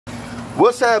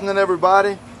What's happening,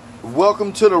 everybody?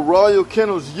 Welcome to the Royal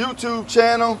Kennels YouTube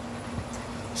channel.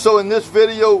 So in this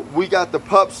video, we got the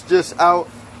pups just out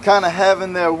kind of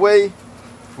having their way.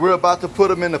 We're about to put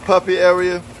them in the puppy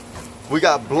area. We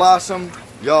got Blossom.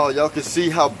 Y'all can see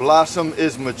how Blossom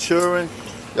is maturing.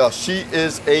 Y'all, she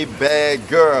is a bad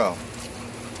girl.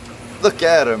 Look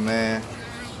at her, man.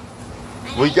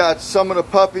 We got some of the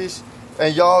puppies,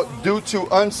 and y'all, due to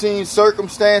unseen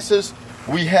circumstances,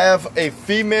 we have a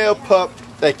female pup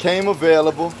that came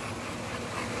available.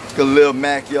 Look at Lil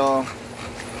Mac, y'all.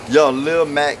 Y'all, Lil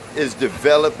Mac is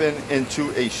developing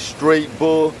into a straight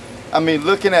bull. I mean,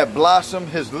 looking at Blossom,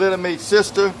 his little mate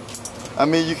sister, I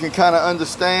mean, you can kind of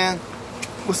understand.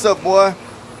 What's up, boy?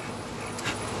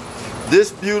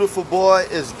 This beautiful boy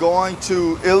is going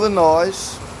to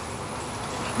Illinois.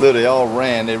 Look, they all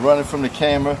ran. They're running from the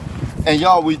camera. And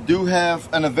y'all, we do have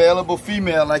an available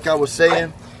female, like I was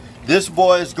saying. This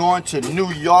boy is going to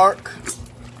New York.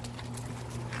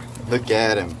 Look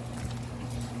at him.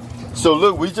 So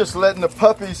look, we just letting the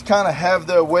puppies kind of have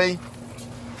their way.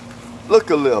 Look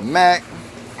at Lil Mac.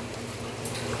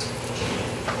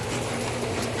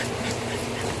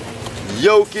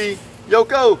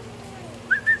 Yoko.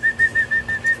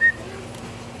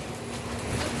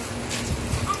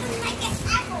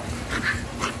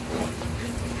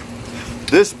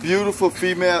 This beautiful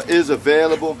female is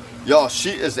available. Y'all, she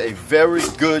is a very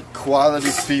good quality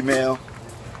female.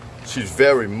 She's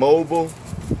very mobile.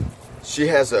 She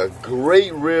has a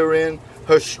great rear end.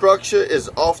 Her structure is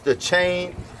off the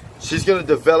chain. She's going to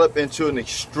develop into an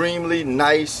extremely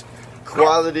nice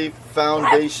quality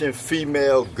foundation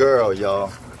female girl,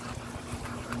 y'all.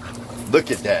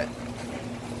 Look at that.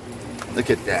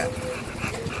 Look at that.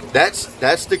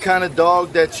 That's the kind of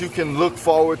dog that you can look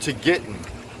forward to getting.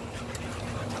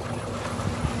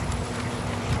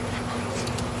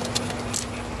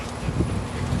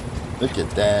 Look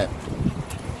at that.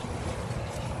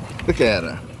 Look at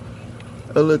her.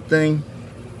 A little thing.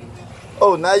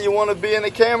 Oh, now you want to be in the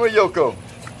camera, Yoko?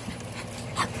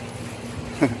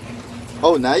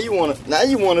 Oh, now you want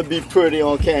to be pretty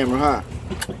on camera, huh?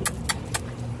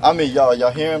 I mean, y'all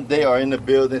hear them? They are in the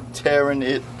building tearing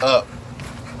it up.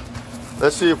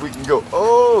 Let's see if we can go.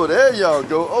 Oh, there y'all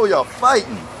go. Oh, y'all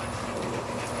fighting.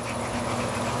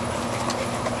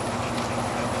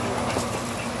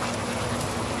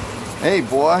 Hey,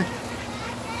 boy.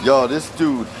 Y'all, this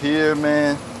dude here,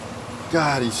 man.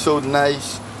 God, he's so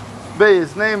nice. Babe,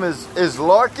 his name is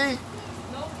Loki?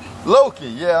 Loki.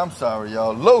 Yeah, I'm sorry,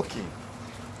 y'all. Loki.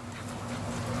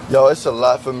 Y'all, it's a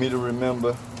lot for me to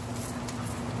remember.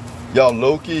 Y'all,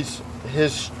 Loki's,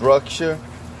 his structure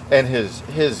and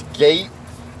his gait.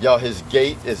 Y'all, his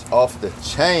gait is off the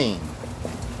chain.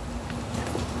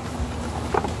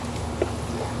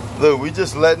 Look, we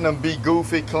just letting them be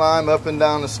goofy, climb up and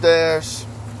down the stairs,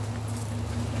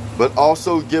 but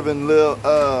also giving little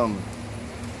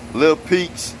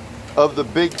peeks of the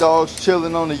big dogs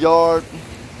chilling on the yard.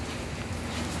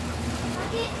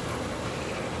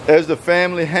 There's the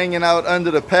family hanging out under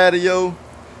the patio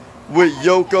with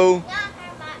Yoko,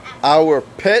 our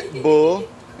pet bull.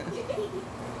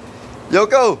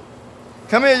 Yoko,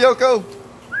 come here, Yoko.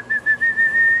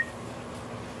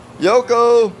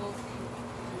 Yoko.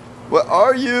 Where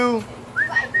are you?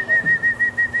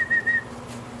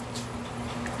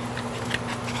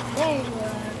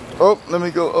 Oh, let me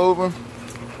go over.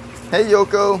 Hey,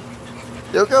 Yoko.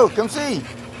 Yoko, come see.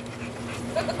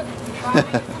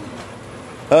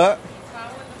 Huh?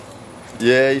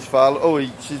 Yeah, he's following.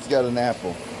 Oh, she's got an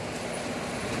apple.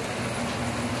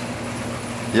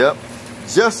 Yep.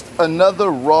 Just another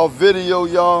raw video,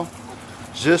 y'all.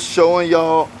 Just showing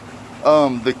y'all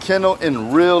the kennel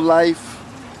in real life.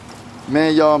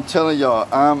 Man, y'all, I'm telling y'all,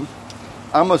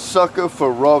 I'm a sucker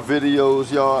for raw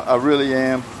videos, y'all. I really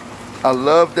am. I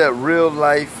love that real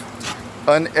life,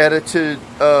 unedited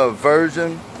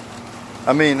version.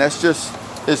 I mean, that's just,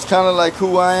 it's kind of like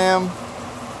who I am.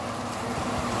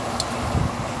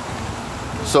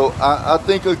 So I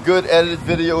think a good edited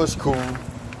video is cool,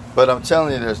 but I'm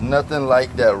telling you, there's nothing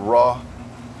like that raw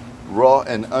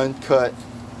and uncut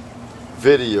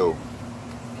video.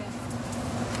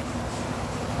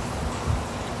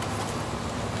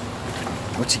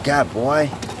 What you got, boy?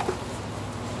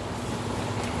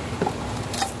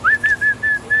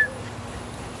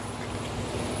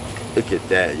 Look at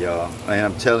that, y'all. And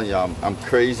I'm telling y'all, I'm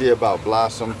crazy about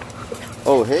Blossom.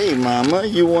 Oh, hey, mama,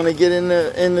 you want to get in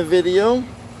the video?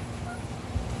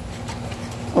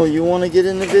 Oh, you want to get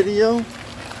in the video?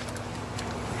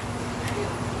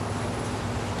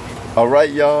 All right,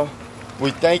 y'all.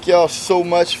 We thank y'all so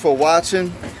much for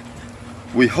watching.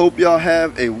 We hope y'all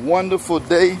have a wonderful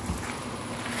day.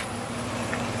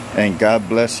 And God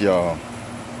bless y'all.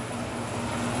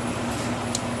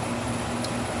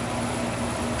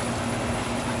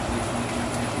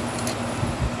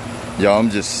 Y'all, I'm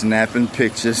just snapping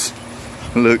pictures.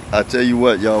 Look, I tell you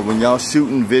what, y'all, when y'all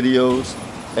shooting videos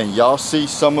and y'all see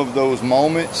some of those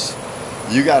moments,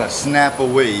 you gotta snap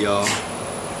away, y'all.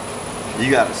 You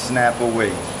gotta snap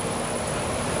away.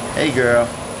 Hey, girl.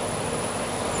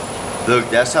 Look,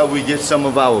 that's how we get some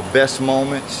of our best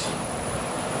moments.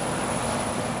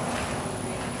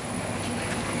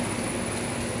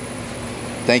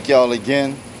 Thank y'all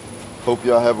again. Hope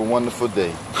y'all have a wonderful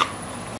day.